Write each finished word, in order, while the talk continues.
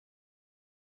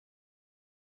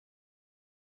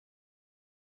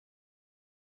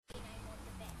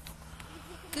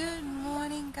Good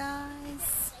morning,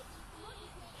 guys.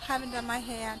 Haven't done my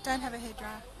hair, don't have a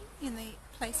hairdryer in the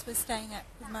place we're staying at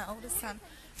with my oldest son.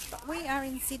 But we are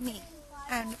in Sydney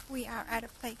and we are at a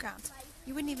playground.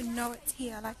 You wouldn't even know it's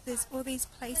here. Like, there's all these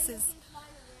places,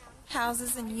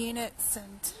 houses and units,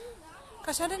 and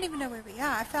gosh, I don't even know where we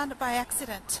are. I found it by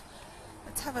accident.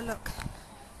 Let's have a look.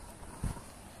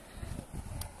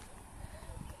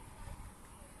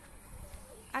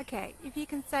 Okay, if you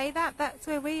can say that, that's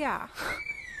where we are.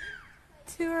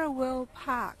 MOTORHOME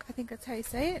Park, I think that's how you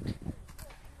say it.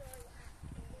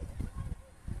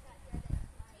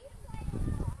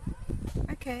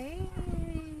 Okay.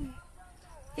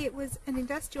 It was an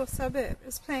industrial suburb. It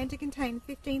was planned to contain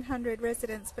 1,500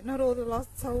 residents, but not all the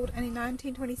lots sold, and in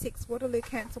 1926 Waterloo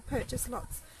Council purchased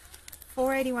lots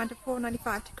 481 to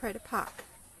 495 to create a park.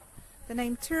 The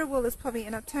name MOTORHOME is probably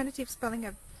an alternative spelling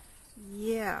of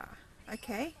yeah.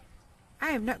 Okay. I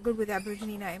am not good with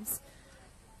Aborigine names.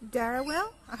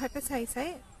 Darrawell, I hope that's how you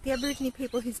say it. The Aborigine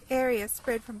people whose area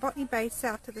spread from Botany Bay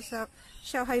south to the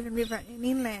Shoalhaven River and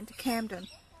inland to Camden.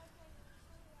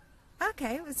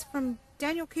 Okay, it was from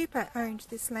Daniel Cooper owned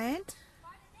this land.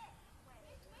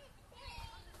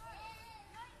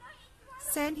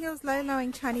 Sandhills,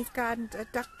 low-lying Chinese gardens are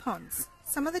duck ponds.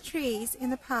 Some of the trees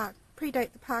in the park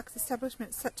predate the park's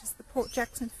establishment, such as the Port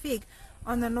Jackson fig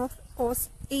on the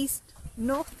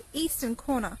northeastern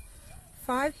corner,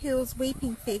 5 Hills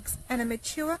weeping figs, and a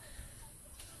mature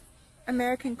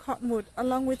American cottonwood,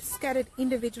 along with scattered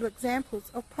individual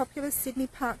examples of popular Sydney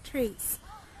park trees.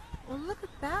 Well, look at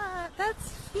that.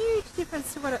 That's a huge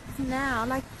difference to what it's now.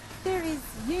 Like, there is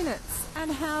units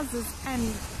and houses and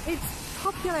it's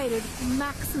populated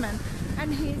maximum.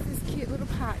 And here's this cute little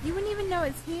park. You wouldn't even know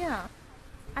it's here.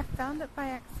 I found it by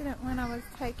accident when I was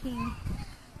taking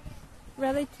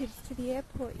relatives to the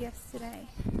airport yesterday.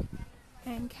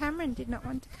 And Cameron did not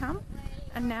want to come,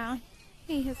 and now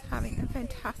he is having a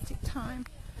fantastic time.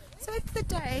 So it's the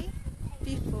day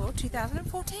before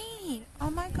 2014.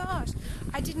 Oh my gosh.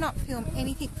 I did not film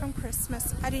anything from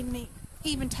Christmas. I didn't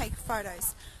even take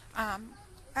photos.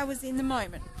 I was in the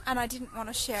moment and I didn't want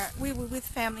to share it. We were with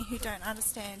family who don't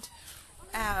understand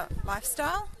our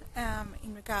lifestyle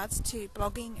in regards to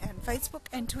blogging and Facebook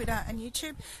and Twitter and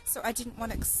YouTube, so I didn't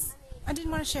want to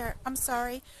share it. I'm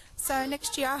sorry. So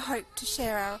next year I hope to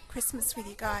share our Christmas with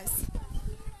you guys.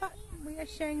 But we are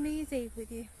sharing New Year's Eve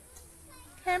with you.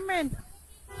 Cameron.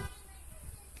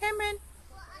 Cameron.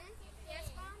 Yes,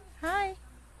 Mom? Hi. Hi,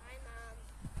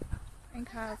 Mom. And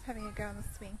Kyle's having a go on the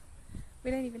swing.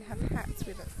 We don't even have hats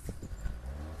with us.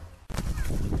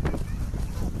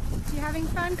 You having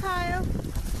fun, Kyle?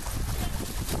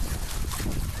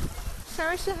 Show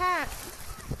us your hat.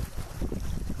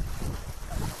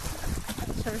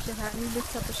 Show us your hat. And he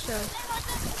lifts up a show.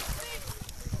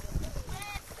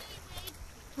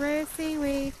 Rare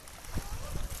seaweed.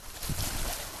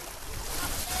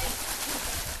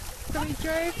 So we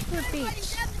drove to a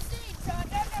beach.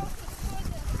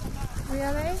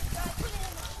 Really?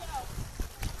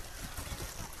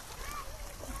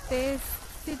 There's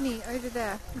Sydney over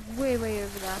there. Way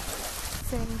over there.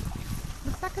 So,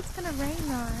 looks like it's going to rain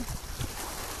though.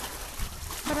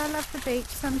 But I love the beach,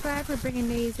 so I'm glad we're bringing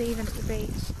New Year's Eve in at the beach.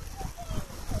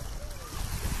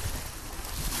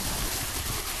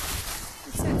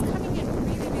 So it's coming in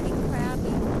really cloudy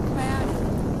and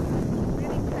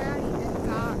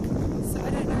dark. So I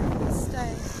don't know if it'll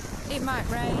stay. It might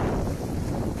rain.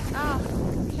 Oh,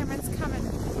 Cameron's coming.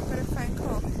 I've got a phone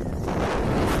call.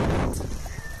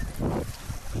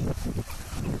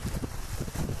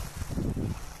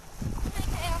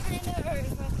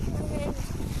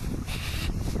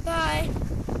 Bye.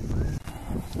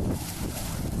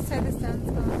 So the sun's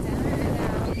gone down and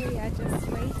now we are just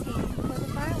waiting for the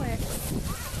fireworks.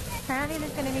 Apparently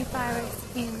there's going to be fireworks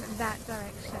in that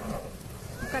direction.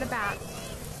 We've got about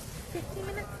 50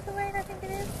 minutes to wait, I think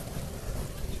it is.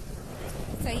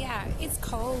 So yeah, it's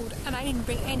cold and I didn't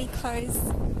bring any clothes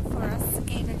for us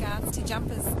in regards to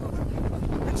jumpers.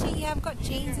 Actually, yeah, I've got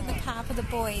jeans in the car for the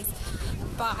boys,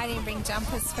 but I didn't bring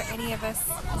jumpers for any of us.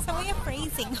 So we are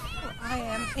freezing. Well, I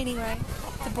am. Anyway,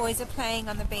 the boys are playing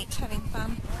on the beach having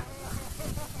fun.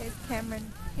 There's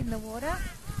Cameron in the water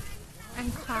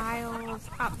and Kyle's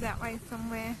up that way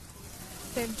somewhere.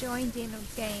 They've joined in on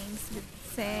games with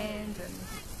sand and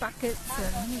buckets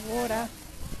and water,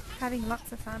 having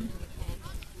lots of fun.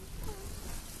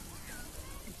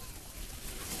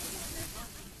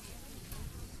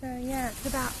 So yeah, it's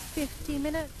about 50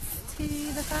 minutes to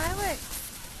the fireworks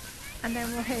and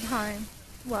then we'll head home.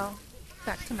 Well,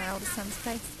 back to my oldest son's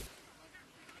place.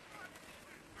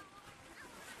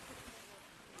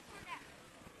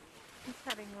 He's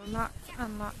having having lots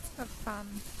and lots of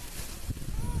fun.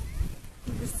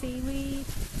 The seaweed.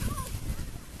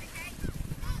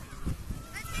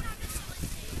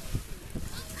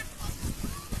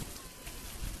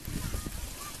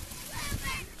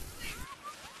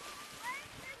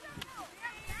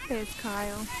 There's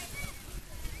Kyle.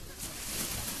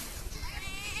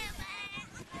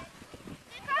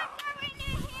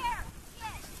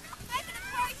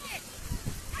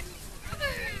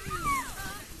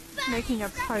 Making a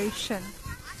potion.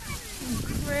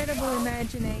 Incredible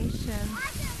imagination.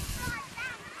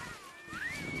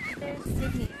 There's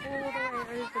Sydney all the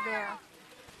way over there.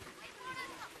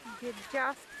 You can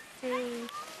just see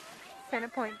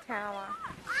Centrepoint Tower.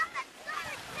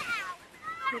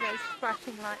 See those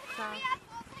flashing lights are.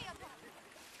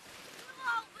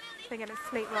 They're going to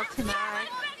sleepwalk tonight.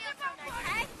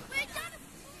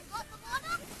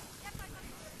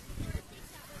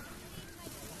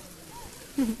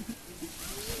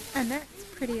 And that's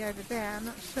pretty over there. I'm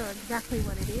not sure exactly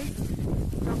what it is.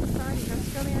 Dockside,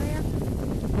 industrial area.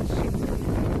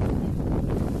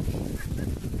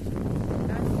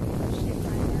 Ship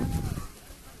right now.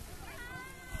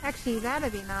 Actually,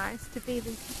 that'd be nice to be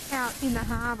out in the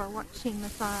harbour watching the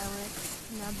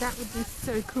fireworks. Now that would be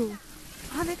so cool.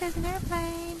 Oh, there goes an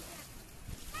airplane.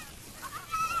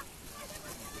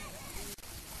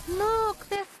 Look,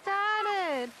 they've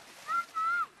started.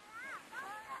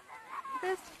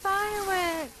 There's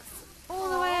fireworks all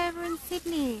the way over in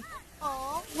Sydney.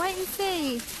 Oh. Wait and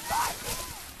see.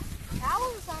 That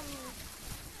was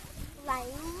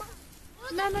lame.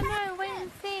 No, wait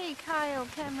and see, Kyle,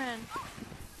 Cameron.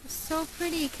 It's so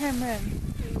pretty,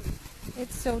 Cameron.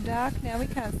 It's so dark now, we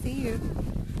can't see you.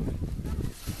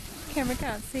 Camera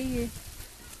can't see you.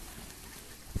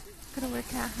 Gotta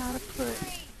work out how to put.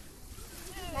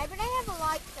 Maybe they have a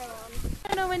light there on. I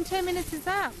don't know when 10 minutes is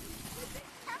up.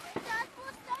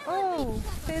 Oh,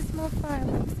 there's more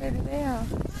fireworks over there.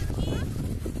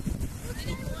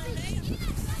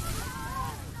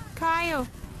 Kyle!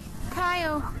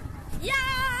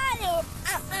 Yeah!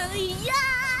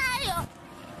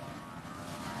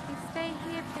 You stay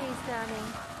here, please, darling.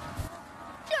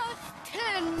 Just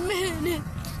 10 minutes.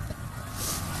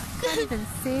 Can't even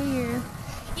see you.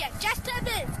 Yeah, just 10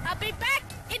 minutes. I'll be back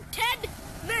in 10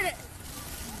 minutes.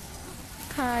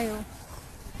 Kyle.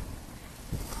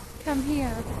 Come here.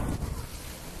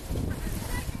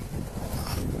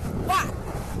 What?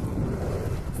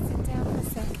 Sit down for a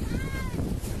second.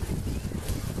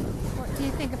 What do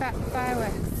you think about the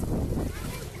fireworks?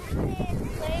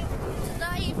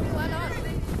 Today everyone on.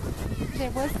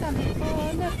 There was some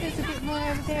before. Look, there's a bit more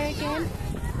over there again.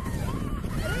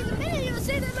 And in a minute you'll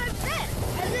see them over there.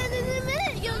 And then in a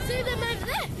minute you'll see them over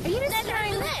there. Are you just then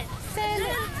throwing over there. sand?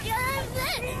 Then over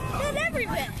there. Then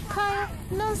everywhere. Kyle,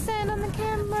 no sand on the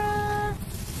camera.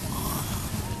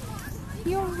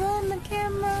 You're on the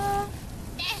camera.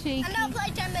 Cheeky. And I'll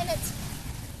play 10 minutes.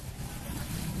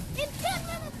 In 10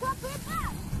 minutes I'll be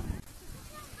back.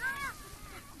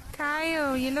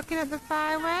 Kyle, you looking at the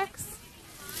fireworks?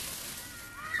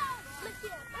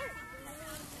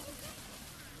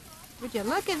 Would you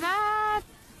look at that?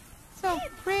 So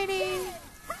pretty.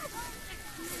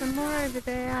 Some more over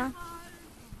there.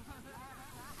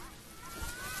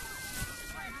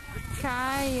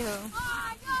 Kyle.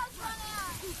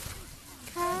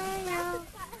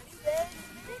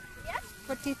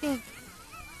 What do you think?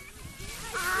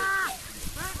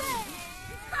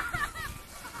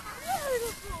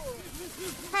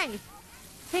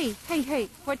 Hey,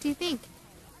 what do you think?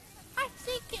 I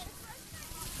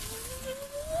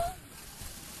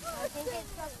think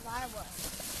it's just fireworks.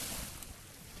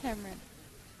 Cameron,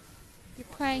 you're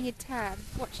playing your tab,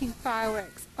 watching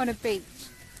fireworks on a beach.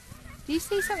 Do you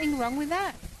see something wrong with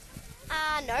that?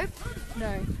 Nope.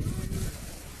 No.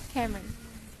 Cameron,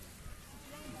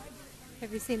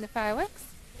 have you seen the fireworks?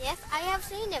 Yes, I have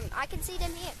seen them. I can see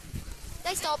them here.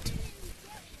 They stopped.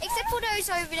 Except for those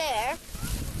over there.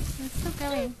 They're still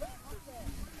going.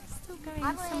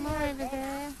 Some more over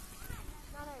there.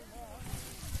 Not over there.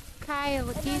 Kyle,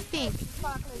 what do you think?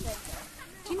 Sparklers over there.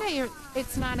 Do you know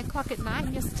it's 9 o'clock at night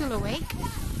and you're still awake?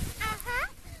 Uh-huh.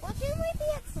 Well, shouldn't we be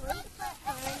asleep?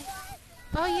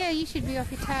 Oh yeah, you should be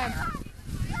off your tab.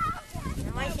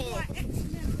 No, I can't.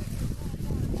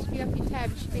 You should be off your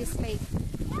tab, you should be asleep.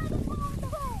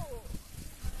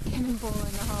 Cannonball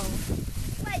in the hole.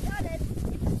 Wait, got it.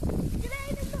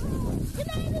 Grenade in the hole.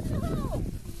 Grenade in the hole.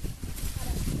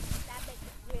 That makes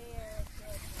it weird.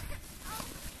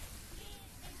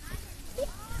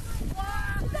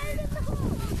 Grenade in the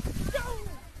hole. Go.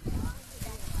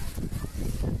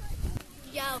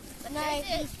 Yo, no,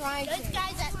 he's trying to. Those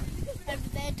guys over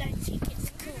there don't think it's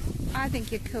cool. I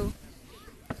think you're cool.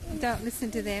 Don't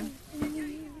listen to them.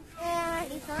 Yeah,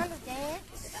 he's on the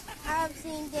dance. I've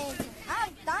seen dancing.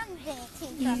 I've done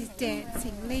dancing. He's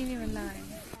dancing. Leave him alone.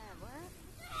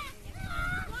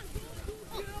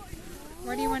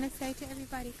 What do you want to say to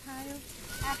everybody, Kyle?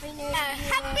 Happy New Year.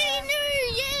 Happy New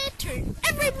Year to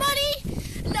everybody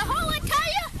in the whole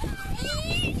entire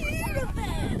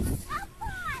universe.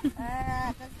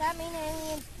 Does that mean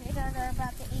aliens are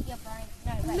about to eat your brain?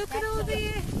 No, wait, Look at all the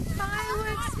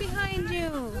fireworks behind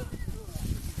you.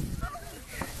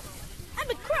 I'm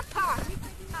a grandpa.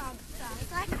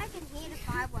 It's like I can hear the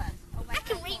fireworks. Oh, wait, I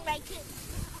can read my kids.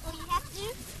 all you have to do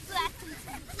is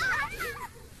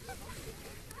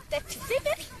That's your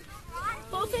fingers.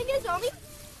 4 fingers only.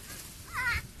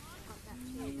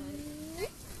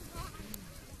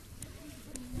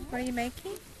 What are you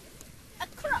making? A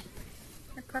crop.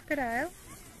 A crocodile?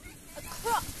 A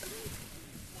crop.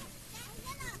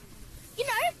 You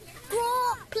know,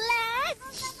 grow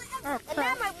plants. Oh, And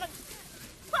now crop. my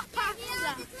crop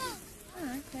pasta.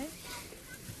 Oh, okay.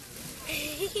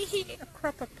 A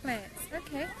crop of plants.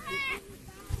 Okay.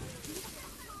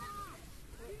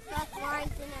 That's why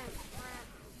it's in a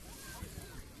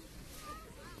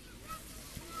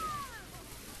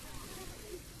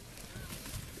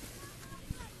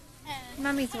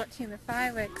Mummy's watching the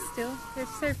fireworks still. They're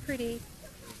so pretty.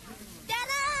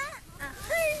 Ta-da! A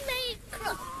homemade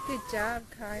crop. Good job,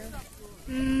 Kyle.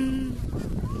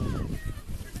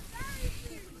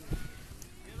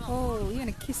 Oh, you're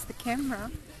going to kiss the camera.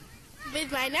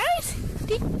 With my nose.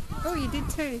 Oh, you did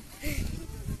too.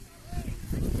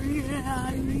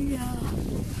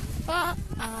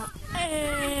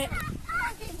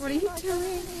 What are you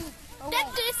doing?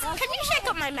 Dentist, can you shake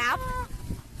up my mouth?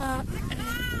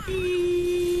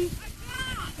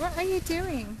 What are you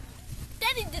doing?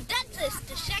 Daddy, the dentist,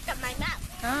 to shake up my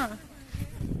mouth. Oh,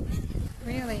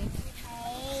 really?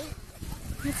 hey.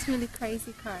 That's really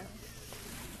crazy, Kyle.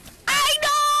 I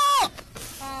know!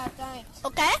 Don't.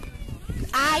 Okay?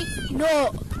 I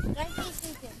know. Don't be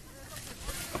stupid.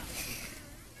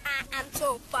 I am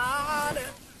so fun.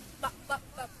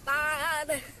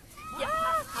 Yeah.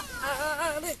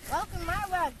 Welcome to my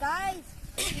world, guys.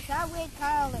 This is how weird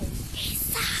Kyle is. He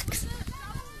sucks.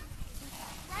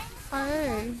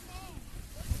 Oh,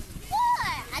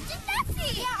 What? I did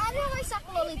nothing. Yeah, I know I suck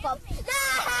a lollipop.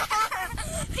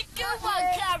 Good one,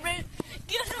 Cameron.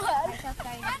 Good one. It's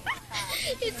okay.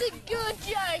 It's a good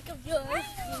joke of yours.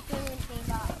 You're doing things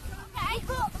up. You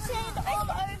got sand all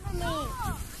over me.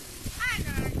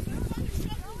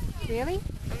 really?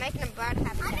 I'm making a bird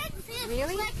habitat.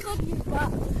 Really? Good.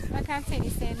 I can't see any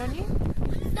sand on you.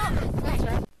 No. That's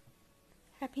right.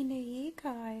 Happy New Year,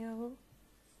 Kyle.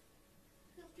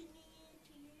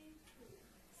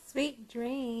 Sweet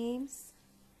dreams.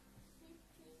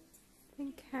 I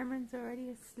think Cameron's already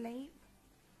asleep.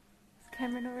 Is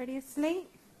Cameron already asleep?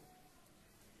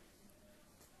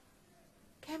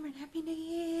 Cameron, Happy New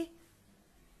Year.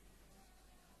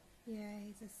 Yeah,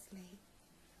 he's asleep.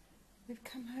 We've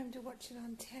come home to watch it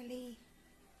on telly.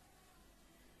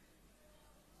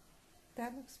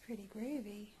 That looks pretty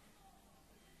groovy.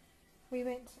 We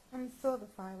went and saw the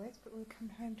fireworks, but we've come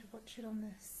home to watch it on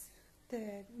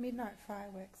the midnight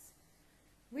fireworks.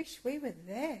 Wish we were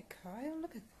there, Kyle.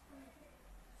 Look at that.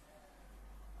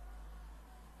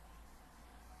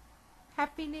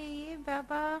 Happy New Year,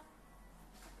 Baba.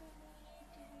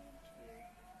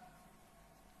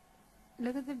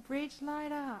 Look at the bridge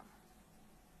light up.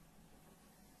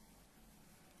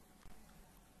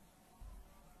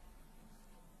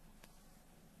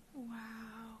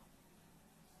 Wow.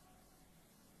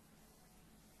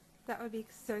 That would be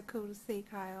so cool to see,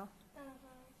 Kyle.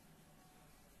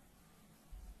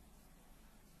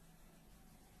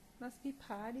 Must be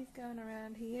parties going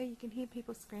around here. You can hear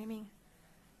people screaming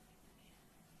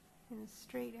in the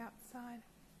street outside.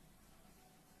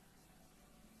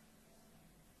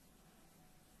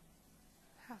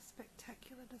 How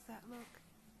spectacular does that look?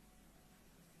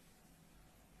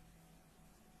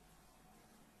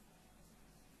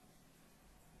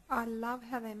 I love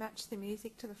how they match the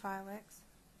music to the fireworks.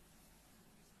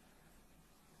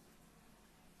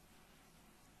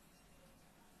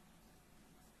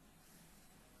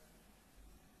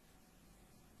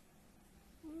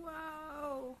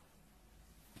 Wow.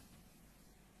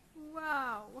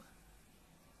 Wow.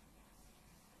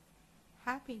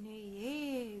 Happy New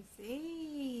Year's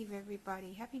Eve,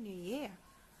 everybody. Happy New Year.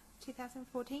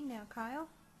 2014 now, Kyle.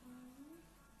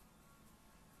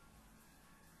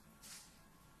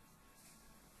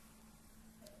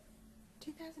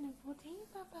 2014,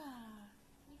 Papa.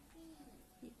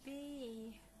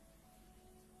 Yippee.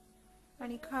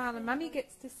 Only Kyle and Mummy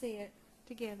gets to see it.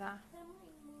 together. How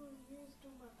many more years do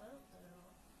my birthday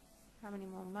off? How many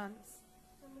more months?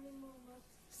 How many more months?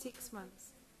 6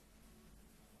 months.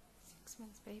 6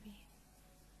 months, baby.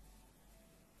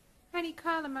 Honey,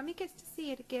 Carla, Mummy gets to see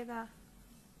you together.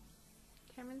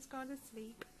 Cameron's gone to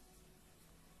sleep.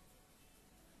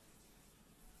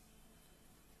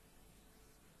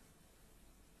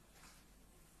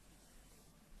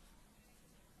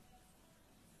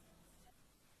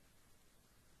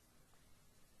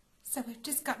 So we've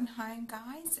just gotten home,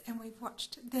 guys, and we've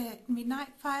watched the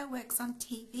midnight fireworks on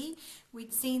TV.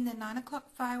 We'd seen the 9 o'clock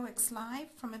fireworks live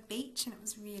from a beach, and it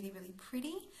was really, really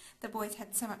pretty. The boys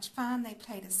had so much fun. They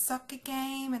played a soccer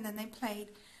game, and then they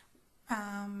played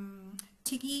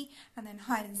Tiggy, and then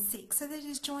hide and seek. So they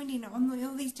just joined in on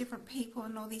all these different people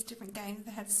and all these different games.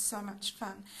 They had so much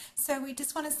fun. So we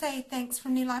just want to say thanks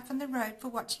from New Life on the Road for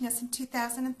watching us in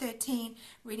 2013,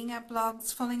 reading our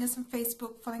blogs, following us on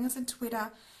Facebook, following us on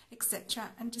Twitter,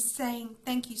 etc. And just saying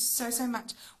thank you so, so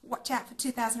much. Watch out for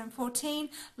 2014.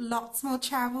 Lots more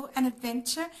travel and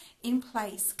adventure in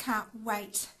place. Can't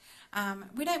wait.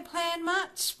 We don't plan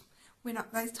much. We're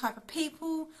not those type of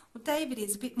people. Well, David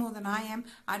is a bit more than I am.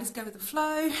 I just go with the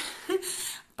flow.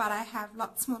 But I have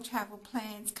lots more travel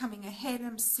plans coming ahead.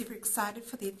 I'm super excited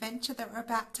for the adventure that we're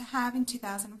about to have in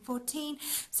 2014.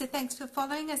 So thanks for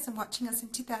following us and watching us in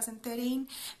 2013.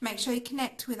 Make sure you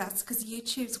connect with us because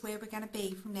YouTube's where we're going to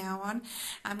be from now on.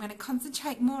 I'm going to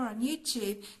concentrate more on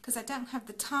YouTube because I don't have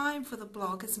the time for the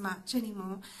blog as much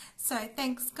anymore. So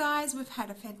thanks, guys. We've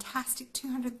had a fantastic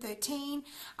 213.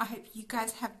 I hope you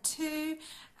guys have too.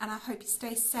 And I hope you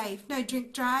stay safe. No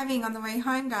drink driving on the way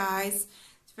home, guys.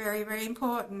 Very, very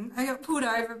important. I got pulled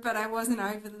over, but I wasn't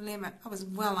over the limit. I was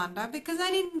well under because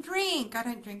I didn't drink. I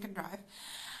don't drink and drive.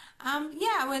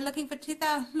 Yeah, we're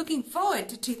looking forward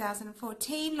to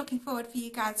 2014. Looking forward for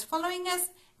you guys following us,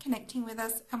 connecting with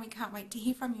us, and we can't wait to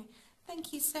hear from you.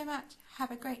 Thank you so much.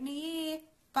 Have a great new year.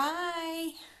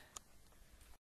 Bye.